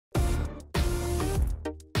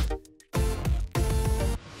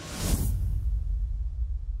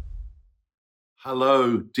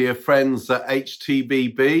Hello, dear friends at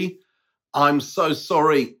HTBB. I'm so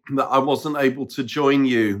sorry that I wasn't able to join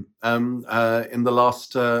you in the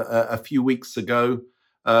last a few weeks ago,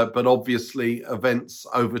 but obviously events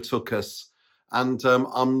overtook us. And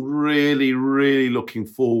I'm really, really looking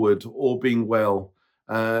forward, all being well,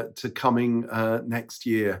 to coming next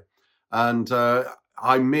year. And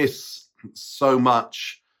I miss so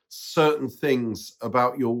much certain things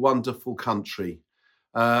about your wonderful country.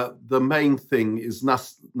 The main thing is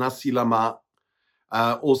nasi lemak,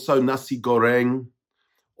 also nasi goreng,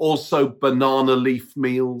 also banana leaf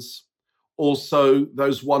meals, also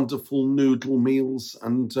those wonderful noodle meals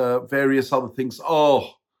and various other things.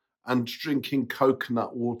 Oh, and drinking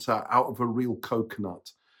coconut water out of a real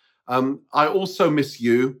coconut. I also miss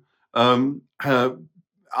you. The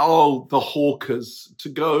hawkers, to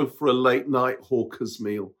go for a late night hawkers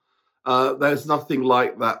meal. There's nothing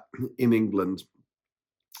like that in England.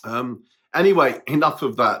 Anyway, enough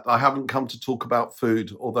of that. I haven't come to talk about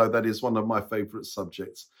food, although that is one of my favorite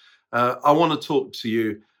subjects. I want to talk to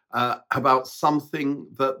you about something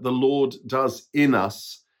that the Lord does in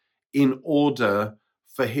us in order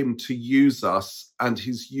for him to use us, and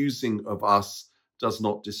his using of us does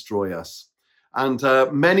not destroy us. And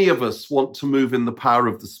many of us want to move in the power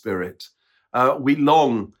of the Spirit. We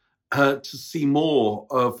long to see more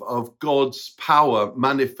of God's power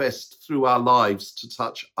manifest through our lives to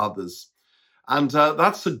touch others. And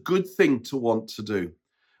that's a good thing to want to do.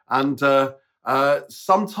 And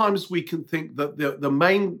sometimes we can think that the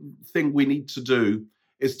main thing we need to do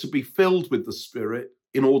is to be filled with the Spirit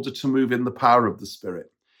in order to move in the power of the Spirit.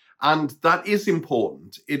 And that is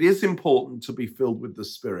important. It is important to be filled with the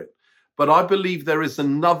Spirit. But I believe there is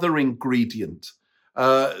another ingredient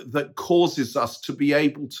that causes us to be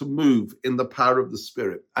able to move in the power of the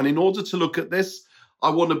Spirit. And in order to look at this, I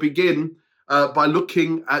want to begin by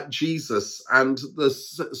looking at Jesus and the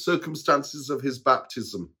circumstances of his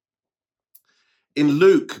baptism. In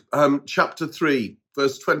Luke chapter 3,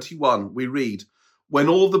 verse 21, we read, "When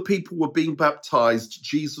all the people were being baptized,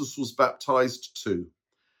 Jesus was baptized too.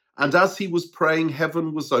 And as he was praying,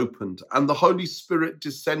 heaven was opened, and the Holy Spirit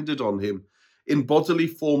descended on him in bodily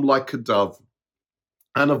form like a dove.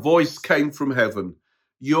 And a voice came from heaven,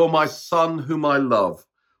 'You're my son whom I love.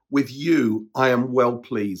 With you I am well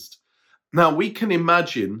pleased.'" Now we can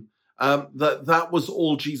imagine that was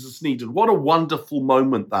all Jesus needed. What a wonderful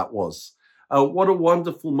moment that was. What a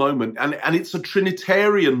wonderful moment. And it's a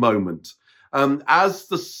Trinitarian moment. As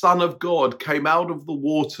the Son of God came out of the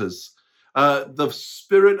waters, the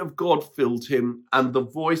Spirit of God filled him, and the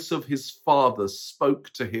voice of his Father spoke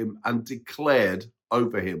to him and declared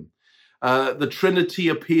over him. The Trinity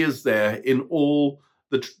appears there in all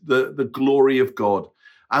the glory of God,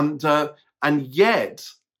 and yet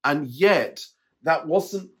that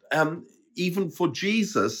wasn't even for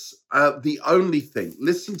Jesus the only thing.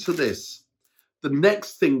 Listen to this. The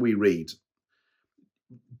next thing we read,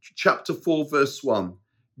 chapter 4, verse 1.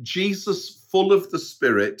 Jesus, full of the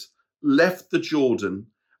Spirit, left the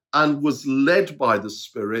Jordan and was led by the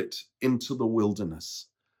Spirit into the wilderness.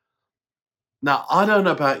 Now, I don't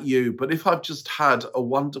know about you, but if I've just had a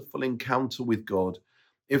wonderful encounter with God,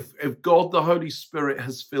 if God the Holy Spirit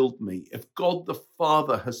has filled me, if God the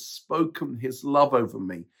Father has spoken his love over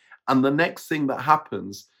me, and the next thing that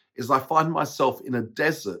happens is I find myself in a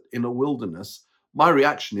desert, in a wilderness, my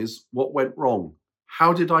reaction is, what went wrong?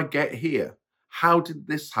 How did I get here? How did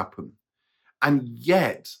this happen? And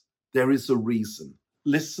yet there is a reason.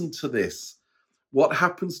 Listen to this. What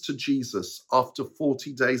happens to Jesus after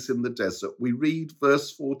 40 days in the desert? We read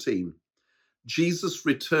verse 14. Jesus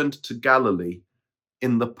returned to Galilee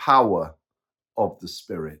in the power of the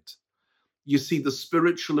Spirit. You see, the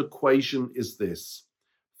spiritual equation is this: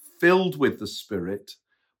 filled with the Spirit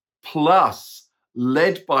plus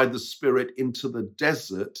led by the Spirit into the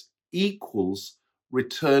desert equals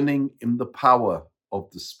returning in the power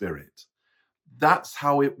of the Spirit. That's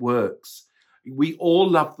how it works. We all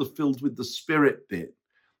love the filled with the Spirit bit,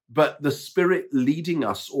 but the Spirit leading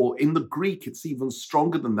us, or in the Greek, it's even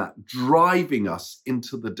stronger than that, driving us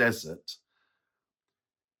into the desert,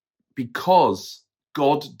 because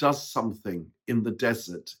God does something in the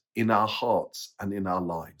desert, in our hearts and in our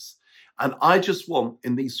lives. And I just want,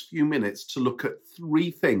 in these few minutes, to look at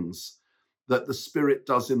three things that the Spirit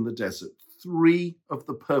does in the desert, three of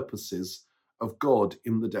the purposes of God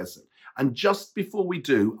in the desert. And just before we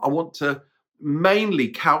do, I want to mainly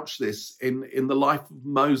couch this in the life of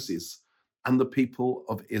Moses and the people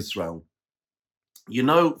of Israel. You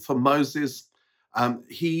know, for Moses,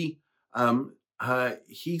 he's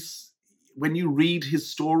when you read his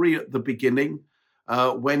story at the beginning,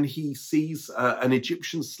 when he sees an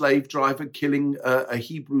Egyptian slave driver killing a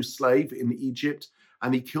Hebrew slave in Egypt,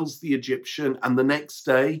 and he kills the Egyptian, and the next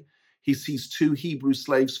day he sees two Hebrew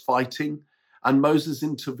slaves fighting, and Moses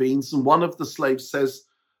intervenes, and one of the slaves says,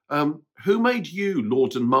 who made you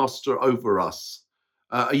Lord and Master over us?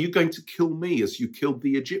 Are you going to kill me as you killed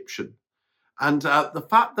the Egyptian? And the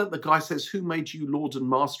fact that the guy says, who made you Lord and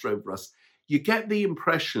Master over us? You get the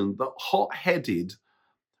impression that hot-headed,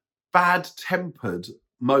 bad-tempered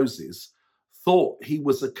Moses thought he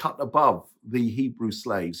was a cut above the Hebrew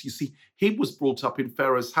slaves. You see, he was brought up in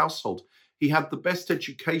Pharaoh's household. He had the best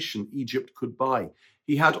education Egypt could buy.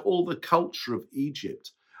 He had all the culture of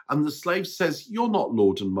Egypt. And the slave says, you're not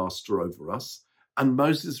Lord and Master over us. And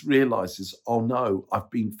Moses realizes, oh no,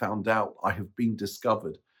 I've been found out. I have been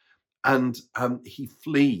discovered. And he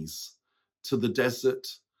flees to the desert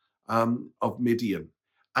of Midian.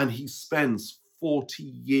 And he spends 40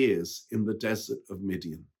 years in the desert of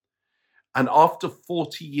Midian. And after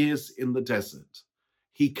 40 years in the desert,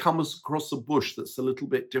 he comes across a bush that's a little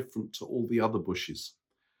bit different to all the other bushes.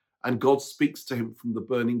 And God speaks to him from the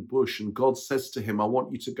burning bush. And God says to him, I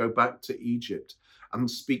want you to go back to Egypt and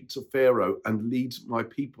speak to Pharaoh and lead my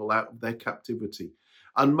people out of their captivity.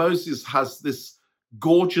 And Moses has this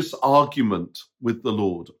gorgeous argument with the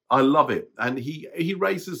Lord. I love it. And he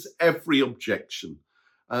raises every objection.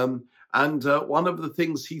 One of the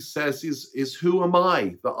things he says is, who am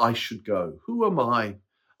I that I should go? Who am I?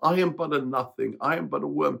 I am but a nothing. I am but a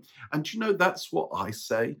worm. And you know, that's what I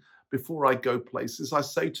say before I go places. I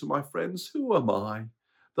say to my friends, who am I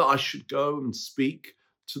that I should go and speak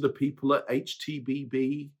to the people at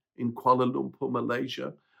HTBB in Kuala Lumpur,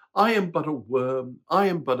 Malaysia? I am but a worm. I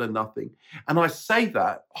am but a nothing. And I say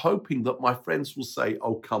that hoping that my friends will say,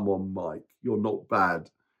 oh, come on, Mike, you're not bad.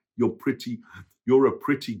 You're a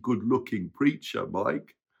pretty good looking preacher,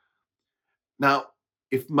 Mike. Now,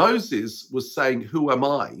 if Moses was saying, who am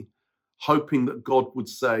I, hoping that God would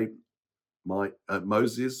say,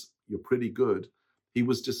 Moses, you're pretty good, he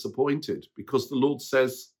was disappointed, because the Lord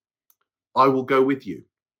says, I will go with you.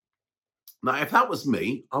 Now, if that was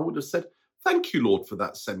me, I would have said, thank you, Lord, for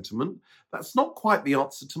that sentiment. That's not quite the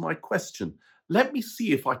answer to my question. Let me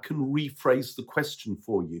see if I can rephrase the question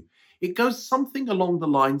for you. It goes something along the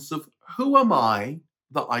lines of, who am I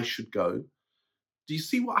that I should go? Do you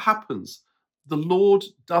see what happens? The Lord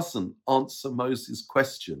doesn't answer Moses'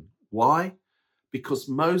 question. Why? Because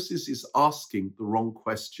Moses is asking the wrong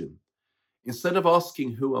question. Instead of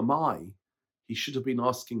asking, who am I? He should have been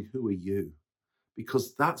asking, who are you?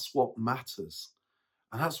 Because that's what matters.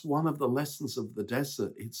 And that's one of the lessons of the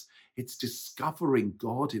desert. It's discovering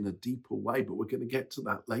God in a deeper way, but we're going to get to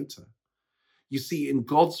that later. You see, in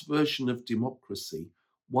God's version of democracy,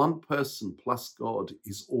 one person plus God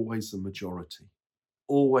is always a majority.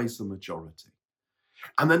 Always a majority.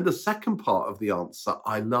 And then the second part of the answer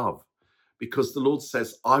I love, because the Lord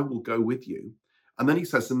says, I will go with you. And then he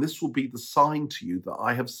says, and this will be the sign to you that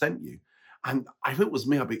I have sent you. And if it was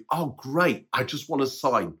me, I'd be, oh, great. I just want a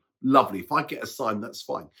sign. Lovely. If I get a sign, that's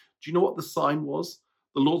fine. Do you know what the sign was?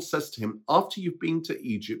 The Lord says to him, after you've been to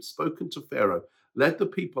Egypt, spoken to Pharaoh, led the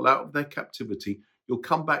people out of their captivity, you'll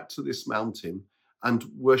come back to this mountain and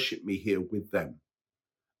worship me here with them.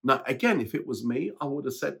 Now, again, if it was me, I would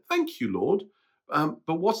have said, thank you, Lord.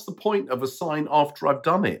 But what's the point of a sign after I've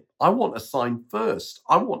done it? I want a sign first.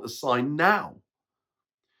 I want a sign now.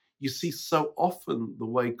 You see, so often the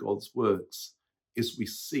way God works is we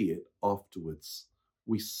see it afterwards.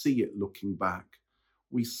 We see it looking back.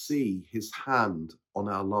 We see his hand on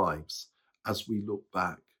our lives as we look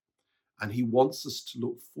back. And he wants us to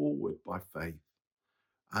look forward by faith.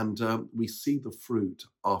 And we see the fruit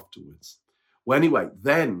afterwards. Well, anyway,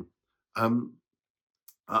 then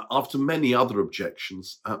after many other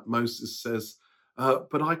objections, Moses says,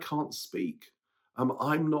 but I can't speak.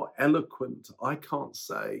 I'm not eloquent. I can't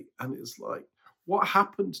say. And it's like, what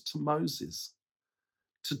happened to Moses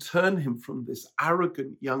to turn him from this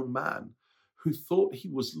arrogant young man who thought he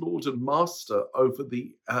was Lord and Master over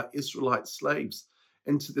the Israelite slaves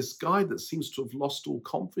into this guy that seems to have lost all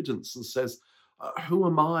confidence and says, who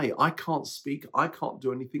am I? I can't speak. I can't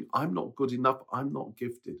do anything. I'm not good enough. I'm not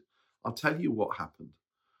gifted. I'll tell you what happened.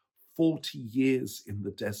 40 years in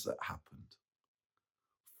the desert happened.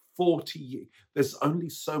 40 years. There's only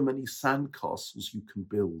so many sandcastles you can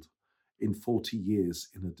build in 40 years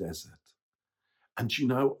in a desert. And you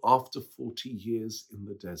know, after 40 years in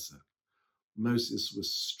the desert, Moses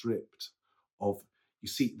was stripped of, you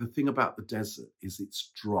see, the thing about the desert is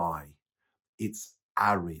it's dry, it's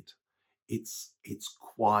arid, it's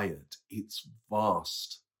quiet, it's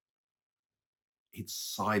vast, it's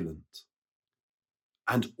silent.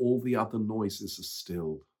 and all the other noises are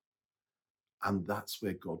stilled. And that's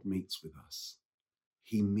where God meets with us.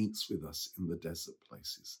 He meets with us in the desert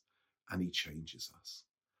places, and he changes us.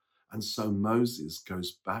 And so Moses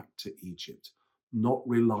goes back to Egypt, not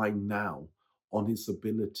relying now on his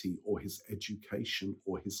ability or his education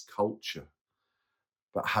or his culture,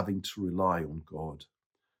 but having to rely on God,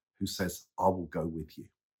 who says, I will go with you.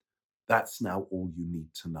 That's now all you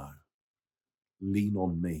need to know. Lean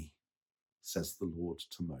on me, says the Lord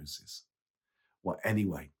to Moses. Well,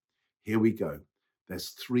 anyway, here we go. There's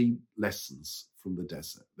 3 lessons from the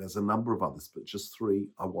desert. There's a number of others, but just 3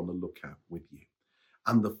 I want to look at with you.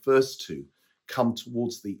 And the first 2 come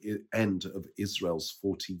towards the end of Israel's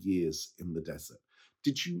 40 years in the desert.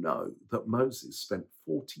 Did you know that Moses spent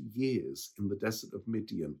 40 years in the desert of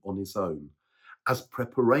Midian on his own as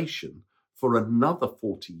preparation for another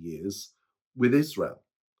 40 years with Israel?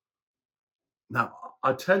 Now,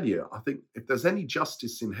 I tell you, I think if there's any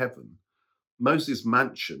justice in heaven, Moses'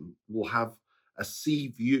 mansion will have a sea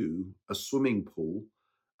view, a swimming pool,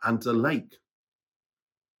 and a lake.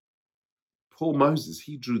 Poor Moses,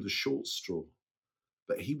 he drew the short straw,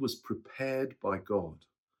 but he was prepared by God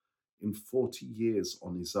in 40 years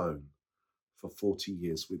on his own for 40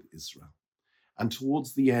 years with Israel. And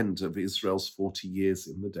towards the end of Israel's 40 years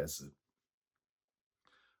in the desert,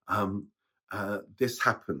 this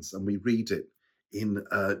happens, and we read it in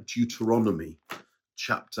Deuteronomy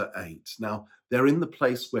chapter 8. Now, they're in the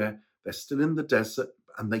place where they're still in the desert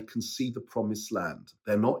and they can see the promised land.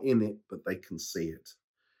 They're not in it, but they can see it.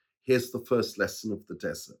 Here's the first lesson of the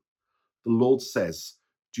desert. The Lord says,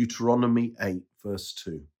 Deuteronomy 8, verse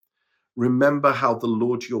 2, remember how the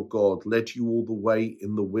Lord your God led you all the way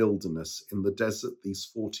in the wilderness, in the desert, these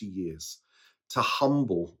 40 years, to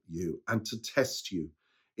humble you and to test you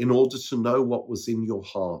in order to know what was in your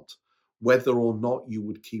heart, whether or not you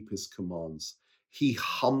would keep his commands. He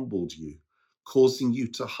humbled you, causing you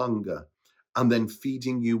to hunger, and then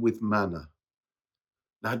feeding you with manna.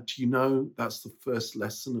 Now, do you know that's the first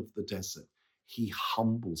lesson of the desert? He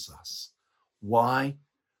humbles us. Why?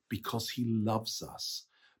 Because he loves us.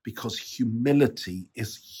 Because humility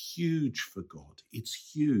is huge for God.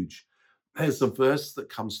 It's huge. There's a verse that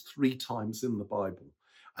comes 3 times in the Bible.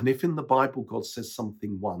 And if in the Bible God says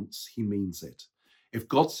something once, he means it. If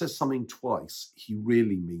God says something twice, he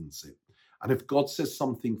really means it. And if God says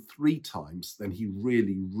something 3 times, then he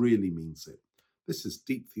really, really means it. This is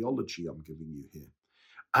deep theology I'm giving you here.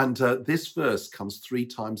 And this verse comes 3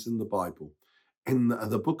 times in the Bible. In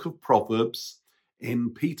the book of Proverbs,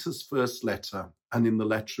 in Peter's first letter, and in the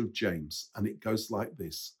letter of James. And it goes like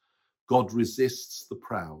this: God resists the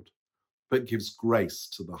proud, but gives grace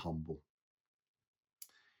to the humble.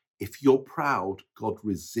 If you're proud, God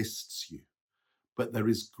resists you. But there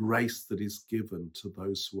is grace that is given to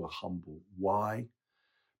those who are humble. Why?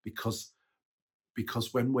 Because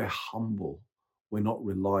when we're humble, we're not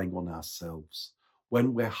relying on ourselves.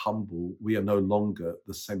 When we're humble, we are no longer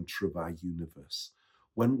the center of our universe.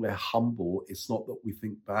 When we're humble, it's not that we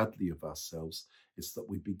think badly of ourselves, it's that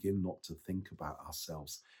we begin not to think about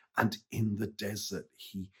ourselves. And in the desert,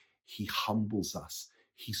 he humbles us.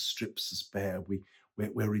 He strips us bare.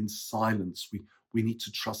 We're in silence. We need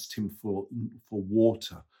to trust him for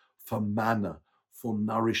water, for manna, for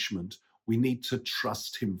nourishment. We need to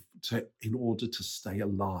trust him in order to stay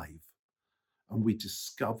alive. And we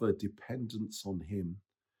discover dependence on him.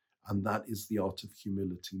 And that is the art of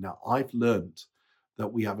humility. Now, I've learned that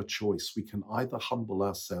we have a choice. We can either humble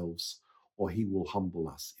ourselves or he will humble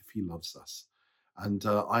us if he loves us. And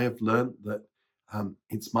I have learned that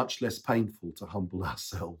it's much less painful to humble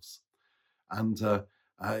ourselves. And do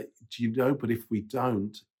you know, but if we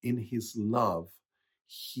don't, in his love,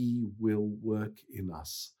 he will work in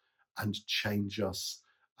us and change us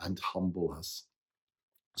and humble us,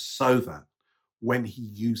 so that when he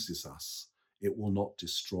uses us, it will not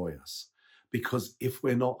destroy us. Because if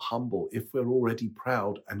we're not humble, if we're already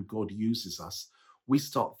proud and God uses us, we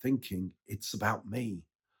start thinking it's about me.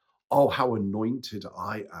 Oh, how anointed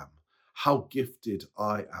I am, how gifted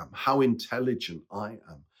I am, how intelligent I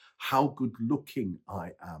am, how good looking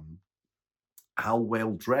I am, how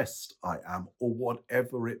well dressed I am, or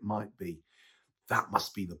whatever it might be. That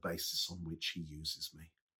must be the basis on which he uses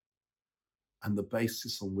me. And the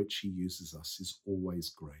basis on which he uses us is always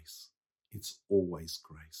grace. It's always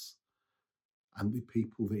grace. And the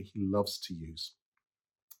people that he loves to use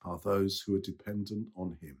are those who are dependent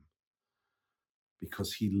on him,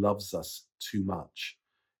 because he loves us too much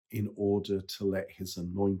in order to let his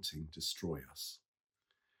anointing destroy us.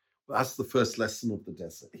 Well, that's the first lesson of the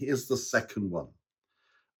desert. Here's the second one.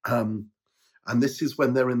 And this is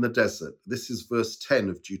when they're in the desert. This is verse 10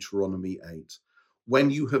 of Deuteronomy 8. When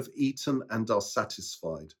you have eaten and are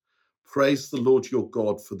satisfied, praise the Lord your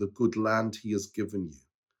God for the good land he has given you.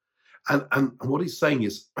 And what he's saying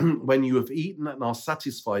is, when you have eaten and are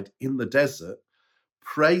satisfied in the desert,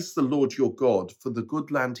 praise the Lord your God for the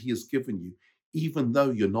good land he has given you, even though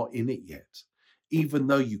you're not in it yet, even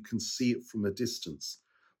though you can see it from a distance.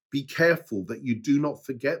 Be careful that you do not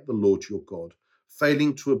forget the Lord your God,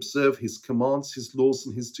 failing to observe his commands, his laws,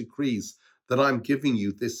 and his decrees that I'm giving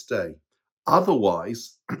you this day.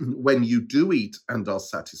 Otherwise, when you do eat and are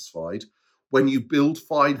satisfied, when you build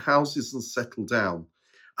fine houses and settle down,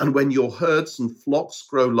 and when your herds and flocks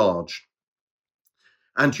grow large,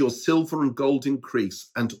 and your silver and gold increase,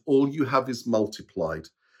 and all you have is multiplied,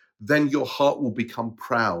 then your heart will become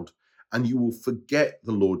proud, and you will forget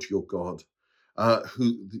the Lord your God,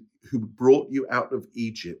 who brought you out of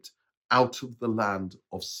Egypt, out of the land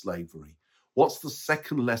of slavery. What's the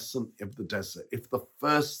second lesson of the desert? If the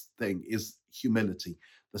first thing is humility,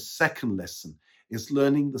 the second lesson is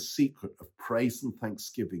learning the secret of praise and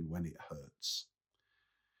thanksgiving when it hurts.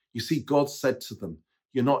 You see, God said to them,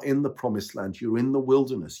 you're not in the promised land, you're in the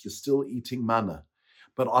wilderness, you're still eating manna.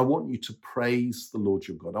 But I want you to praise the Lord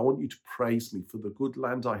your God. I want you to praise me for the good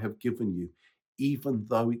land I have given you, even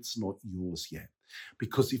though it's not yours yet.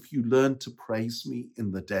 Because if you learn to praise me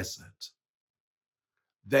in the desert,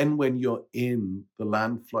 then when you're in the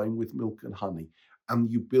land flowing with milk and honey,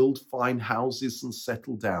 and you build fine houses and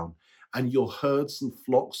settle down, and your herds and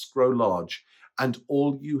flocks grow large, and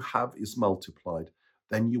all you have is multiplied,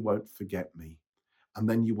 then you won't forget me, and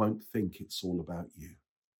then you won't think it's all about you.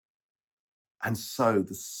 And so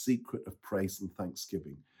the secret of praise and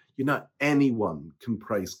thanksgiving, anyone can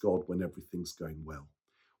praise God when everything's going well.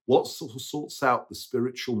 What sorts out the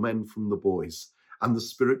spiritual men from the boys and the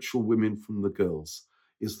spiritual women from the girls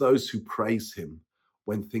is those who praise him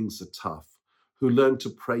when things are tough, who learn to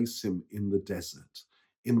praise him in the desert,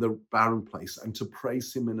 in the barren place, and to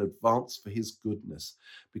praise him in advance for his goodness,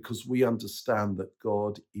 because we understand that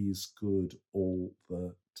God is good all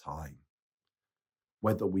the time.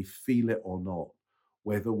 Whether we feel it or not,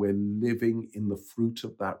 whether we're living in the fruit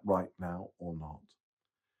of that right now or not.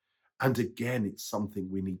 And again, it's something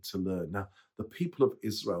we need to learn. Now, the people of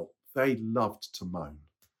Israel, they loved to moan.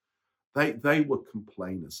 They were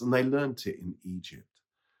complainers, and they learned it in Egypt.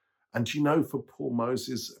 And for poor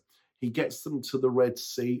Moses, he gets them to the Red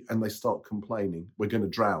Sea and they start complaining, we're going to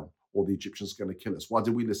drown or the Egyptians are going to kill us. Why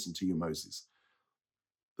did we listen to you, Moses?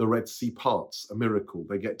 The Red Sea parts, a miracle.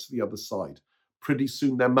 They get to the other side. Pretty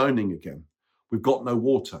soon they're moaning again. We've got no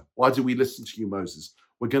water. Why did we listen to you, Moses?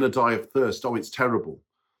 We're going to die of thirst. Oh, it's terrible.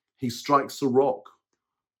 He strikes a rock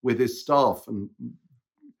with his staff, and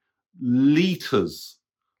liters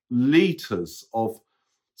of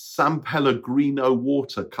San Pellegrino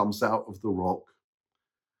water comes out of the rock.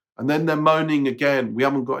 And then they're moaning again. We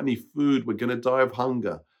haven't got any food. We're going to die of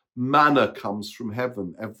hunger. Manna comes from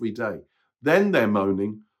heaven every day. Then they're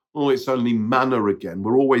moaning, oh, it's only manna again.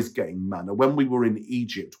 We're always getting manna. When we were in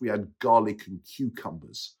Egypt, we had garlic and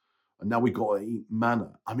cucumbers. And now we got to eat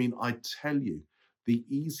manna. I mean, I tell you, the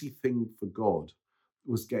easy thing for God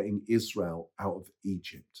was getting Israel out of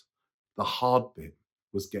Egypt. The hard bit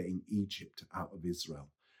was getting Egypt out of Israel.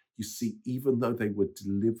 You see, even though they were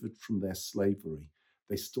delivered from their slavery,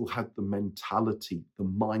 they still had the mentality, the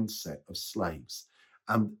mindset of slaves.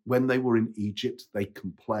 And when they were in Egypt, they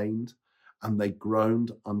complained and they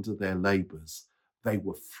groaned under their labors. They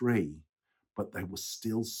were free, but they were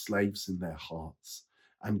still slaves in their hearts.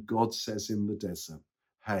 And God says in the desert,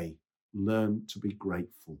 hey, learn to be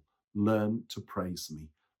grateful, learn to praise me,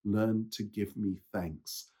 learn to give me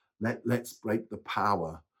thanks. Let's break the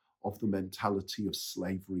power of the mentality of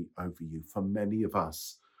slavery over you. For many of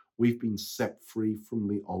us, we've been set free from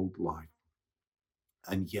the old life.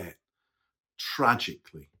 And yet,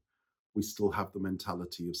 tragically, we still have the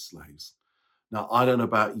mentality of slaves. Now, I don't know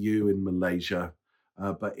about you in Malaysia,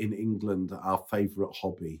 but in England, our favorite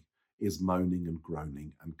hobby is moaning and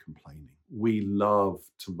groaning and complaining. We love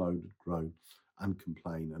to moan and groan and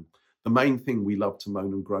complain. And the main thing we love to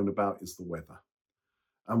moan and groan about is the weather.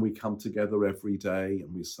 And we come together every day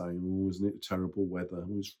and we say, oh, isn't it terrible weather?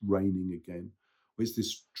 Oh, it's raining again. Or it's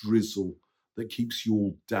this drizzle that keeps you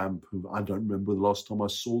all damp. I don't remember the last time I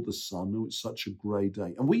saw the sun. Oh, it's such a grey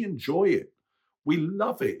day. And we enjoy it. We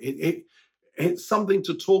love it. It's something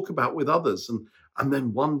to talk about with others. And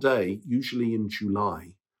then one day, usually in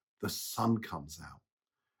July, the sun comes out.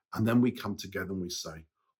 And then we come together and we say,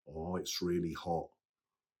 oh, it's really hot.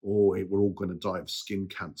 Oh, we're all going to die of skin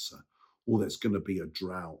cancer. Oh, there's going to be a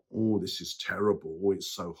drought. Oh, this is terrible. Oh,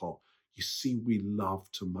 it's so hot. You see, we love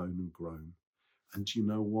to moan and groan. And you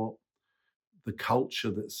know what? The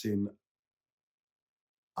culture that's in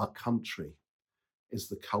our country is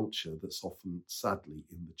the culture that's often, sadly,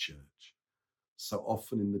 in the church. So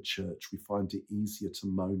often in the church, we find it easier to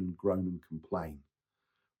moan and groan and complain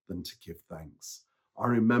than to give thanks. I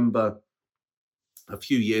remember a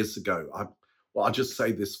few years ago, I'll just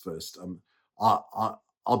say this first.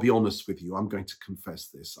 I'll be honest with you. I'm going to confess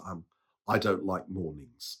this. I don't like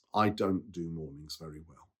mornings. I don't do mornings very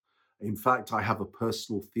well. In fact, I have a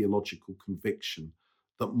personal theological conviction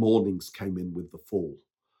that mornings came in with the fall.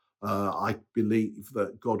 I believe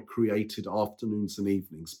that God created afternoons and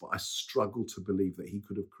evenings, but I struggle to believe that he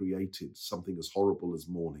could have created something as horrible as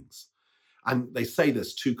mornings. And they say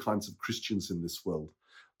there's two kinds of Christians in this world.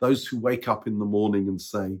 Those who wake up in the morning and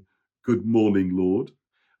say, "Good morning, Lord,"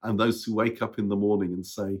 and those who wake up in the morning and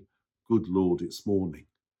say, "Good Lord, it's morning."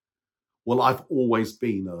 Well, I've always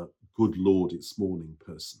been a "Good Lord, it's morning"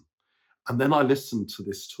 person. And then I listened to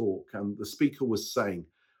this talk, and the speaker was saying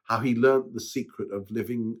how he learned the secret of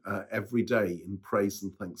living every day in praise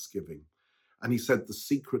and thanksgiving. And he said the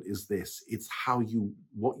secret is this: it's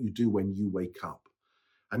what you do when you wake up.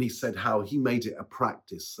 And he said how he made it a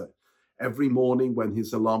practice that every morning when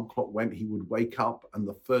his alarm clock went, he would wake up, and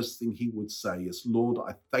the first thing he would say is, "Lord,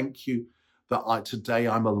 I thank you that today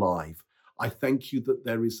I'm alive. I thank you that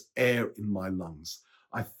there is air in my lungs.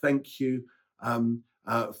 I thank you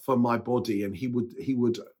for my body." And he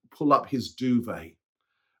would pull up his duvet,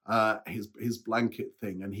 his blanket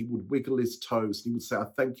thing, and he would wiggle his toes. And he would say, "I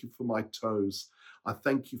thank you for my toes. I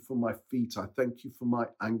thank you for my feet. I thank you for my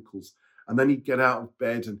ankles." And then he'd get out of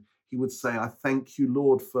bed and he would say, "I thank you,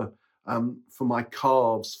 Lord, for my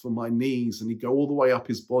calves, for my knees." And he'd go all the way up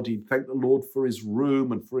his body. He'd thank the Lord for his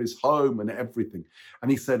room and for his home and everything. And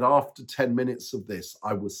he said, after 10 minutes of this,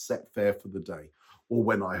 I was set fair for the day. Or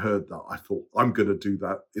when I heard that, I thought, I'm going to do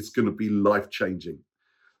that. It's going to be life-changing.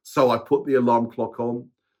 So I put the alarm clock on.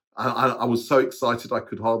 I was so excited I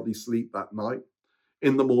could hardly sleep that night.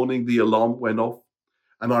 In the morning, the alarm went off.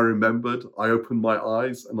 And I remembered, I opened my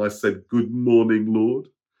eyes and I said, "Good morning, Lord."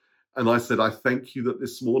 And I said, "I thank you that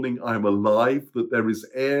this morning I am alive, that there is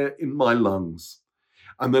air in my lungs."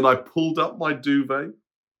 And then I pulled up my duvet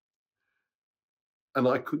and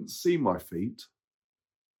I couldn't see my feet.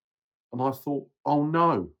 And I thought, oh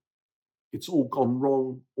no, it's all gone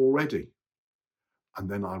wrong already. And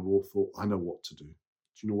then I thought, I know what to do.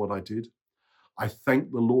 Do you know what I did? I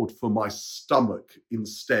thanked the Lord for my stomach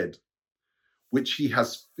instead, which he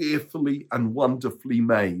has fearfully and wonderfully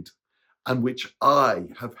made, and which I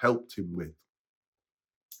have helped him with.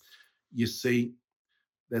 You see,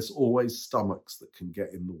 there's always stomachs that can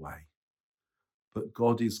get in the way, but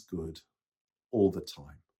God is good all the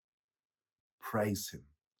time. Praise him.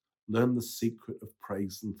 Learn the secret of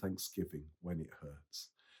praise and thanksgiving when it hurts,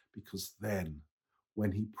 because then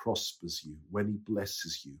when he prospers you, when he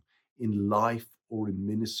blesses you in life or in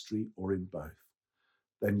ministry or in both,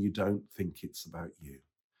 then you don't think it's about you.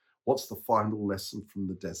 What's the final lesson from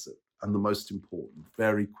the desert? And the most important,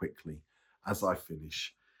 very quickly, as I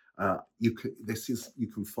finish, you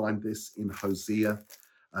can find this in Hosea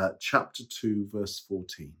chapter 2, verse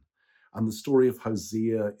 14. And the story of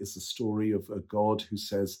Hosea is the story of a God who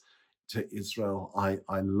says to Israel,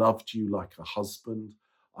 I loved you like a husband,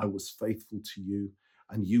 I was faithful to you,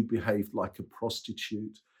 and you behaved like a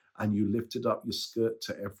prostitute, and you lifted up your skirt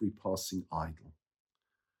to every passing idol.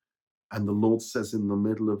 And the Lord says in the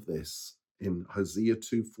middle of this, in Hosea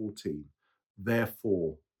 2:14,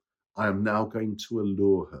 therefore, I am now going to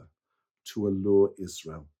allure her, to allure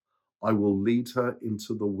Israel. I will lead her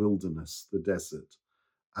into the wilderness, the desert,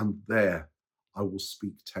 and there I will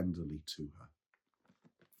speak tenderly to her.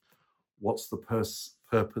 What's the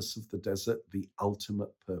purpose of the desert? The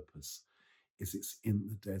ultimate purpose is it's in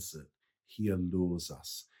the desert. He allures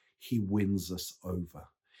us. He wins us over.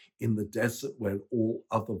 In the desert where all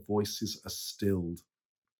other voices are stilled,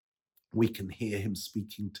 we can hear him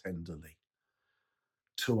speaking tenderly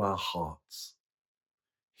to our hearts.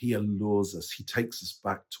 He allures us. He takes us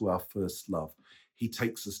back to our first love. He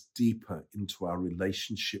takes us deeper into our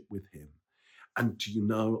relationship with him. And do you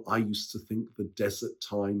know, I used to think the desert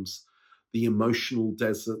times, the emotional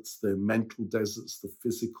deserts, the mental deserts, the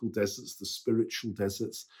physical deserts, the spiritual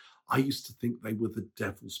deserts, I used to think they were the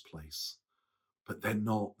devil's place. But they're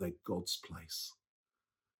not, they're God's place.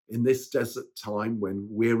 In this desert time when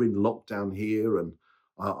we're in lockdown here and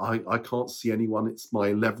I can't see anyone, it's my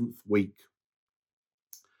 11th week.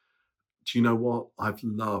 Do you know what? I've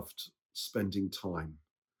loved spending time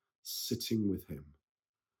sitting with him,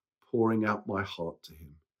 pouring out my heart to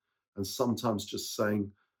him, and sometimes just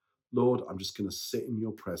saying, Lord, I'm just going to sit in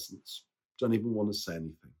your presence. Don't even want to say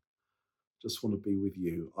anything. Just want to be with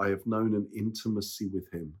you. I have known an intimacy with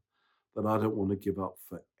him that I don't want to give up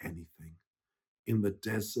for anything. In the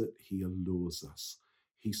desert, he allures us.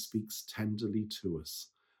 He speaks tenderly to us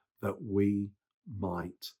that we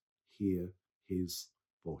might hear his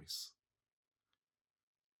voice.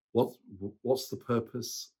 What's the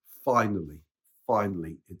purpose? Finally,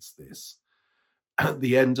 it's this. At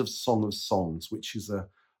the end of Song of Songs, which is a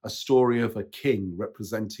story of a king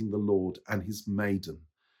representing the Lord and his maiden,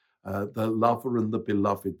 the lover and the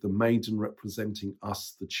beloved, the maiden representing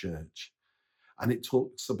us, the church. And it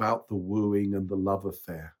talks about the wooing and the love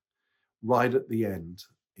affair. Right at the end,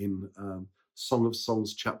 in Song of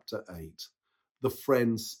Songs, chapter 8, the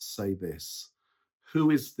friends say this: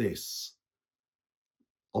 who is this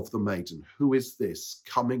of the maiden? Who is this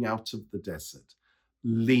coming out of the desert,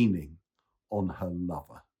 leaning on her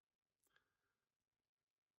lover?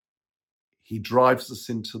 He drives us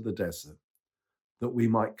into the desert that we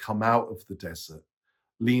might come out of the desert,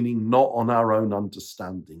 leaning not on our own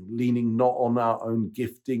understanding, leaning not on our own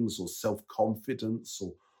giftings or self-confidence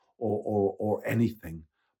or anything,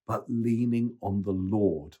 but leaning on the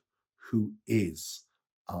Lord, who is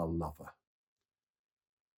our lover.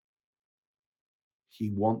 He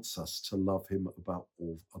wants us to love him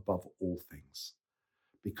above all things,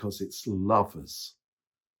 because it's lovers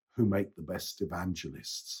who make the best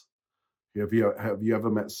evangelists. Have you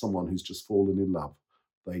ever met someone who's just fallen in love?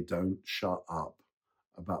 They don't shut up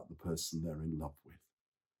about the person they're in love with.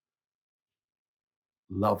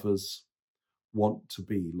 Lovers want to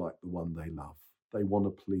be like the one they love. They want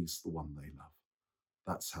to please the one they love.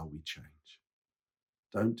 That's how we change.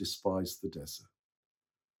 Don't despise the desert.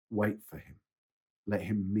 Wait for him. Let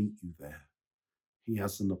him meet you there. He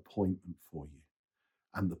has an appointment for you.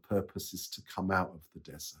 And the purpose is to come out of the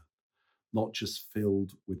desert, not just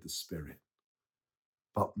filled with the Spirit,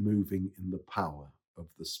 but moving in the power of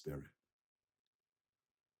the Spirit.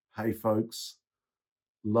 Hey, folks,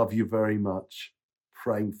 love you very much.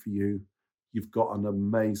 Praying for you. You've got an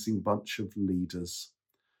amazing bunch of leaders,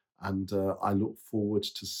 and I look forward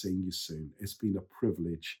to seeing you soon. It's been a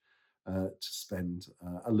privilege to spend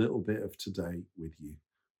a little bit of today with you.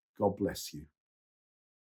 God bless you.